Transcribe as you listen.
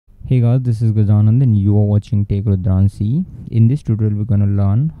Hey guys, this is Gazanand and you are watching Take Rudran C. In this tutorial, we're gonna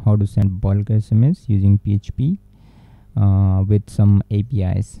learn how to send bulk SMS using PHP with some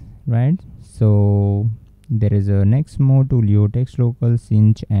APIs, right? So there is a Nexmo, Twilio, textlocal,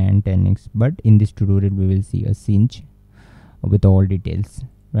 Sinch and Telnyx. But in this tutorial, we will see a Sinch with all details,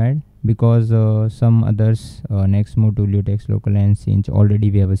 right? Because some others, Nexmo, Twilio, textlocal and Sinch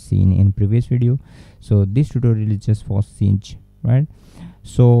already we have seen in previous video. So this tutorial is just for Sinch, right?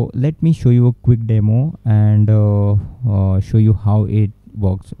 So let me show you a quick demo and show you how it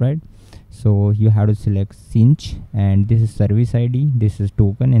works, right? So you have to select Sinch, and this is service ID, this is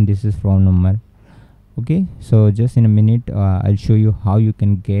token, and this is phone number. Okay, so just in a minute I'll show you how you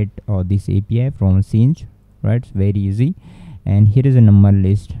can get this API from Sinch, right? It's very easy. And here is a number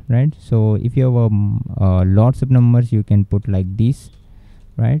list, right? So if you have lots of numbers, you can put like this,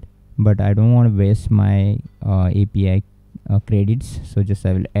 right? But I don't want to waste my API credits, so just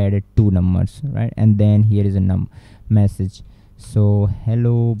I will add 2 numbers, right? And then here is a message. So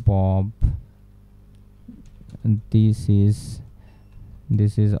hello Bob, this is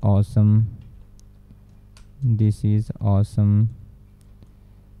awesome,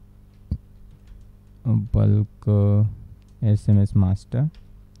 bulk SMS master.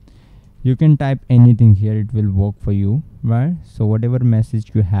 You can type anything here, it will work for you, right? So whatever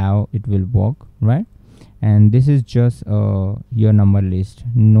message you have, it will work, right? And this is just your number list,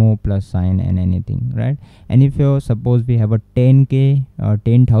 no plus sign and anything, right? And if you suppose we have a 10k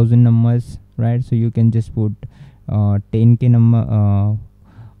 10,000 numbers, right? So you can just put 10k number.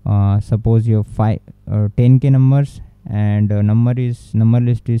 Suppose you have 10k numbers, and number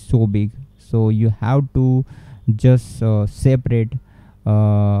list is so big, so you have to just separate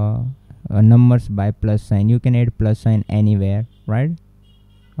numbers by plus sign. You can add plus sign anywhere, right?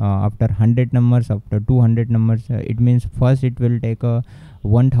 After 100 numbers, after 200 numbers, it means first it will take a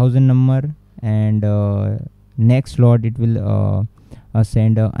 1000 number, and next slot it will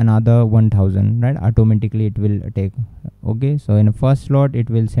send another 1000, right? Automatically it will take. Okay, so in the first slot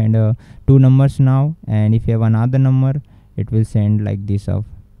it will send 2 numbers now, and if you have another number, it will send like this up,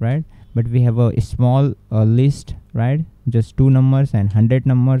 right? But we have a small list, right? Just 2 numbers and 100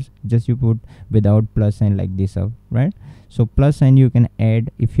 numbers, just you put without plus sign like this up, right? So plus sign you can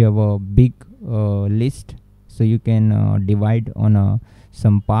add if you have a big list, so you can divide on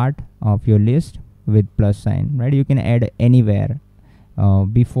some part of your list with plus sign, right? You can add anywhere,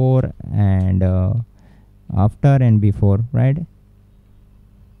 before and after and before, right?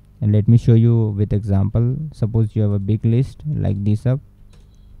 And let me show you with example. Suppose you have a big list like this up,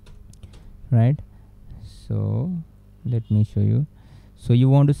 right? So let me show you. So you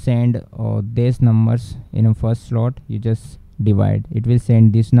want to send these numbers in a first slot, you just divide, it will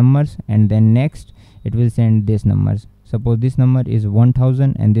send these numbers, and then next it will send these numbers. Suppose this number is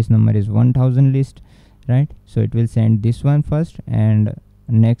 1000 and this number is 1000 list, right? So it will send this one first, and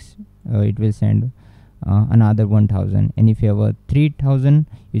next it will send another 1000. And if you have a 3000,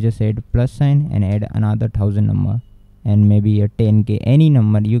 you just add plus sign and add another 1000 number, and maybe a 10k, any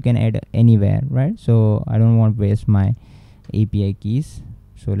number you can add anywhere, right? So I don't want to waste my API keys,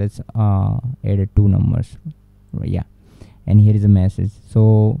 so let's add 2 numbers, yeah. And here is a message.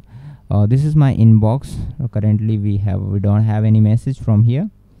 So this is my inbox. Currently we don't have any message from here,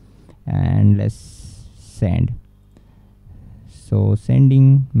 and let's send. So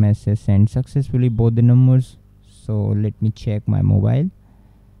sending message, send successfully both the numbers. So let me check my mobile.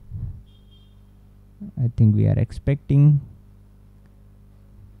 I think we are expecting.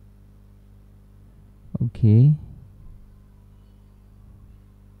 Okay,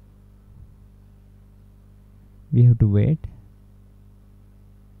 we have to wait.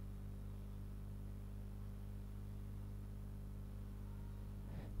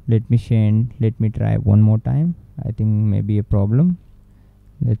 Let me try one more time. I think maybe a problem.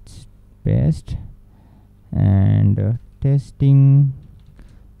 Let's paste and testing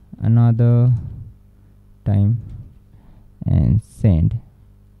another time and send.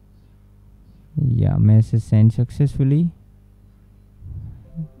 Yeah, message sent successfully.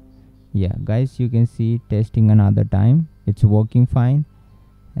 Yeah guys, you can see testing another time, it's working fine,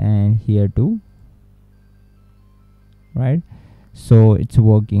 and here too, right? So it's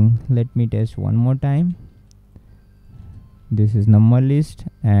working. Let me test one more time. This is number list,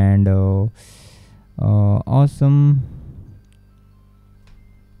 and awesome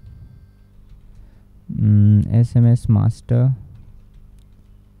SMS master,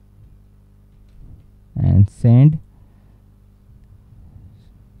 and send.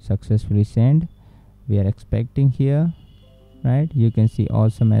 Successfully send. We are expecting here, right? You can see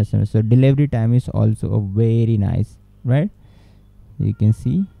awesome SMS. So delivery time is also a very nice, right? You can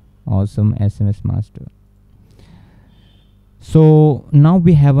see awesome SMS master. So now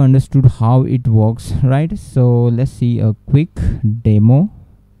we have understood how it works, right? So let's see a quick demo.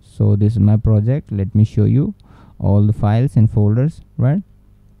 So this is my project. Let me show you all the files and folders, right?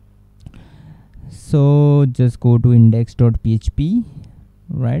 So just go to index.php,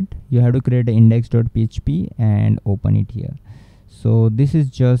 right? You have to create an index.php and open it here. So this is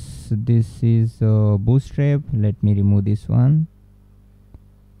Bootstrap. Let me remove this one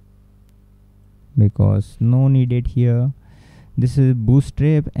because no needed here. This is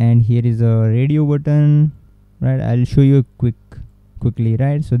Bootstrap, and here is a radio button, right? I'll show you quickly,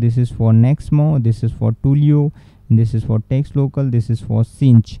 right? So this is for Nexmo, this is for Twilio, and this is for textlocal, this is for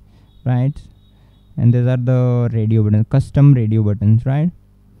Sinch, right? And these are the radio buttons, custom radio buttons, right?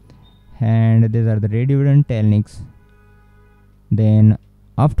 And these are the radio button Telnyx. Then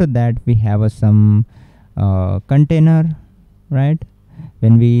after that we have some container, right?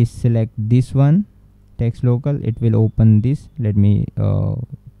 When we select this one, textlocal, it will open this. Let me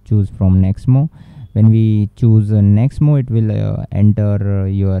choose from Nexmo. When we choose Nexmo, it will enter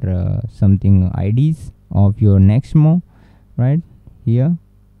your something IDs of your Nexmo, right? Here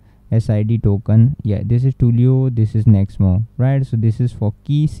SID token. Yeah, this is Twilio, this is Nexmo, right? So this is for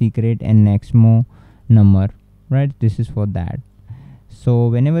key, secret, and Nexmo number, right? This is for that. So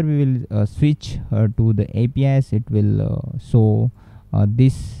whenever we will switch to the APIs, it will show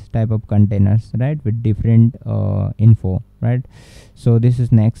this type of containers, right, with different info, right? So this is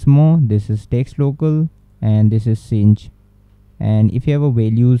Nexmo, this is textlocal, and this is Sinch. And if you have a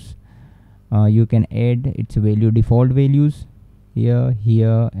values, you can add its value, default values here,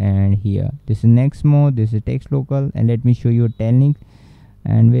 here, and here. This is Nexmo, this is textlocal, and let me show you Telnyx.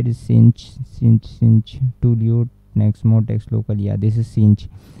 And where is Sinch, Twilio, Nexmo, textlocal? Yeah, this is Sinch.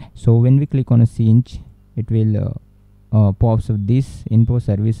 So when we click on a Sinch, it will pops of this info,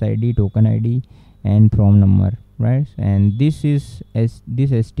 service ID, token ID, and from number, right? And this is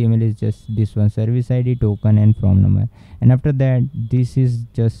this HTML is just this one, service ID, token, and from number. And after that, this is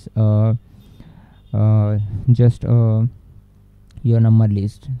just your number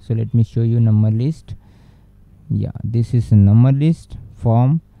list. So let me show you number list. Yeah, this is a number list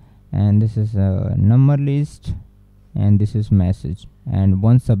form, and this is a number list, and this is message, and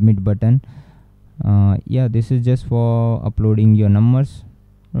one submit button. Yeah, this is just for uploading your numbers,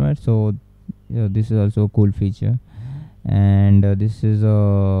 right? So this is also a cool feature. And this is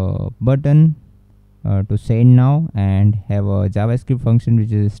a button to send now, and have a JavaScript function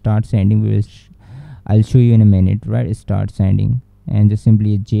which is start sending. I'll show you in a minute, right? Start sending, and just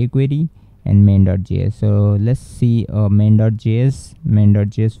simply a jQuery and main.js. So let's see main.js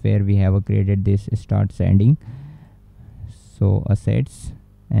where we have created this start sending. So assets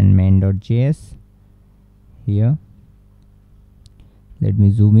and main.js here. Let me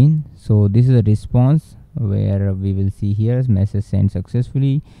zoom in. So this is a response where we will see here message sent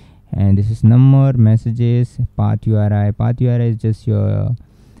successfully, and this is number, messages, path URI. Path URI is just your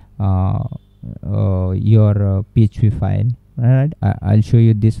PHP file, right? I'll show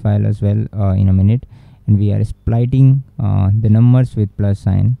you this file as well in a minute. And we are splitting the numbers with plus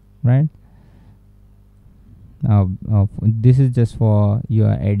sign, right? This is just for you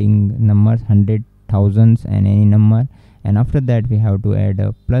are adding numbers, hundred, thousands, and any number. And after that we have to add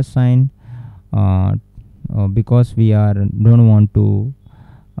a plus sign because we are don't want to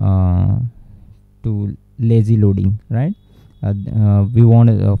lazy loading, right? We want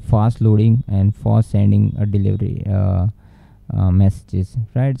a fast loading and fast sending a delivery messages,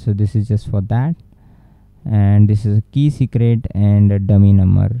 right? So this is just for that. And this is a key, secret, and a dummy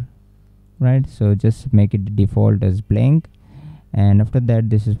number, right? So just make it default as blank. And after that,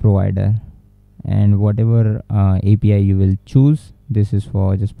 this is provider, and whatever API you will choose, this is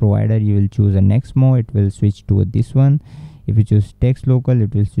for just provider. You will choose a Nexmo, it will switch to this one. If you choose textlocal,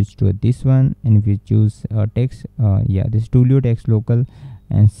 it will switch to this one. And if you choose this Twilio, textlocal,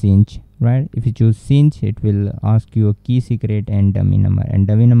 and Sinch, right? If you choose Sinch, it will ask you a key, secret, and dummy number. And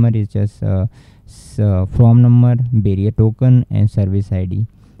dummy number is just from number, barrier token, and service ID,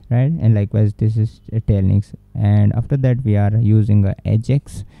 right? And likewise, this is Telnyx. And after that, we are using a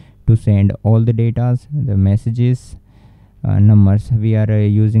Ajax to send all the data, the messages, numbers. We are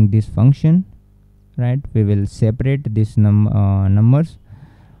using this function, right? We will separate this numbers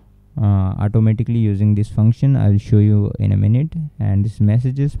automatically using this function. I'll show you in a minute. And this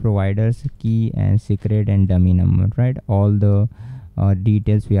messages, providers, key, and secret, and dummy number, right? All the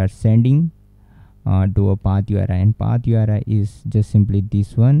details we are sending to a path URI, and path URI is just simply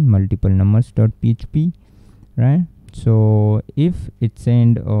this one, multiple numbers.php, right? So if it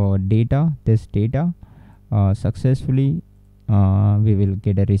send this data successfully we will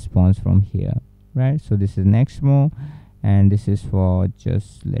get a response from here, right? So this is Nexmo, and this is for,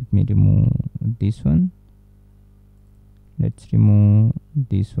 just let me remove this one. Let's remove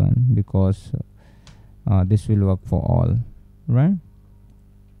this one because this will work for all, right?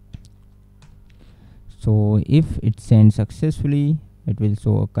 So if it sends successfully, it will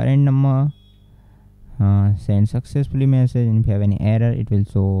show a current number, send successfully message, and if you have any error, it will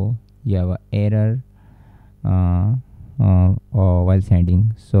show you have an error while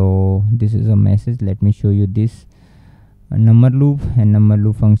sending. So this is a message. Let me show you this number loop, and number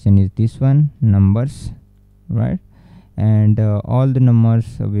loop function is this one, numbers, right? And all the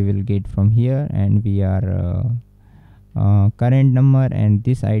numbers we will get from here, and we are current number, and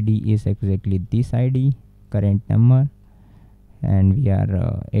this ID is exactly this ID, current number, and we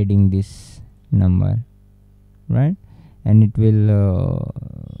are adding this number, right? And it will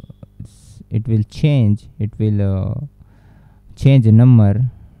change the number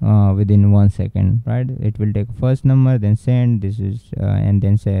within 1 second, right? It will take first number, then send this is and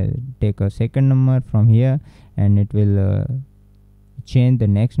then say take a second number from here, and it will change the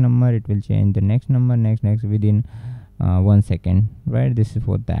next number, it will change the next number, next within 1 second, right? This is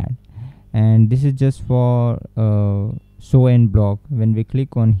for that. And this is just for show and block. When we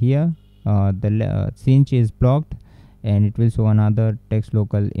click on here, the Sinch is blocked, and it will show another text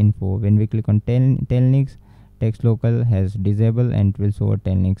local info. When we click on Telnyx, text local has disabled, and it will show a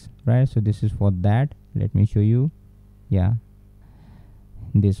Telnyx, right? So this is for that. Let me show you. Yeah,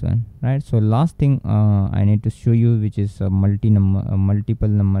 this one, right? So last thing I need to show you, which is multiple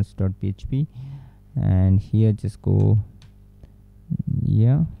numbers.php, and here just go,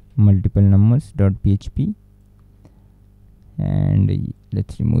 yeah, multiple numbers.php, and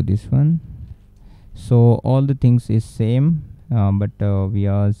let's remove this one. So all the things is same, but we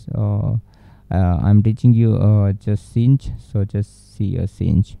are I'm teaching you just Sinch, so just see a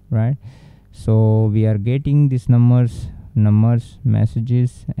Sinch, right? So we are getting these numbers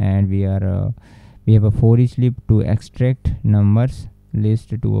messages, and we have a for each loop to extract numbers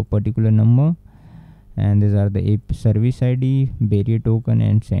list to a particular number, and these are the service ID, barrier token,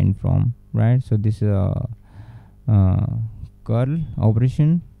 and send from, right? So this is a curl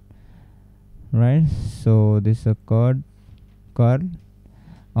operation, right? So this is a curl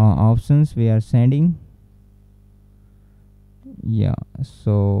options we are sending. Yeah,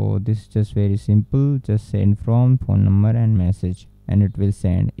 so this is just very simple, just send from phone number and message, and it will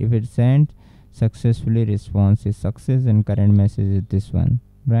send. If it sent successfully, response is success, and current message is this one,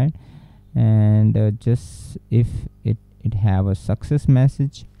 right? And just if it have a success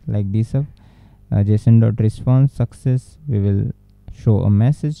message like this of json.response success, we will show a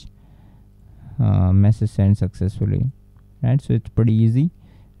message sent successfully, right? So it's pretty easy,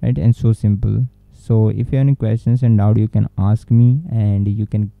 right, and so simple. So if you have any questions and doubt, you can ask me, and you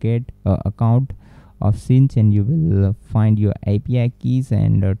can get a account of Sinch, and you will find your API keys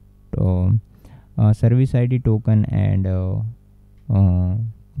and service ID token and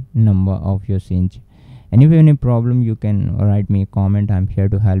number of your Sinch. And if you have any problem, you can write me a comment. I'm here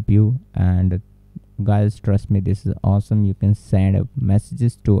to help you. And guys, trust me, this is awesome. You can send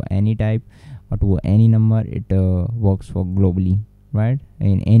messages to any type or to any number. It works for globally, right?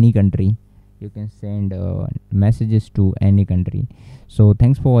 In any country, you can send messages to any country. So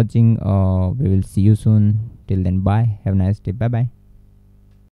thanks for watching. We will see you soon. Till then, bye. Have a nice day. Bye bye.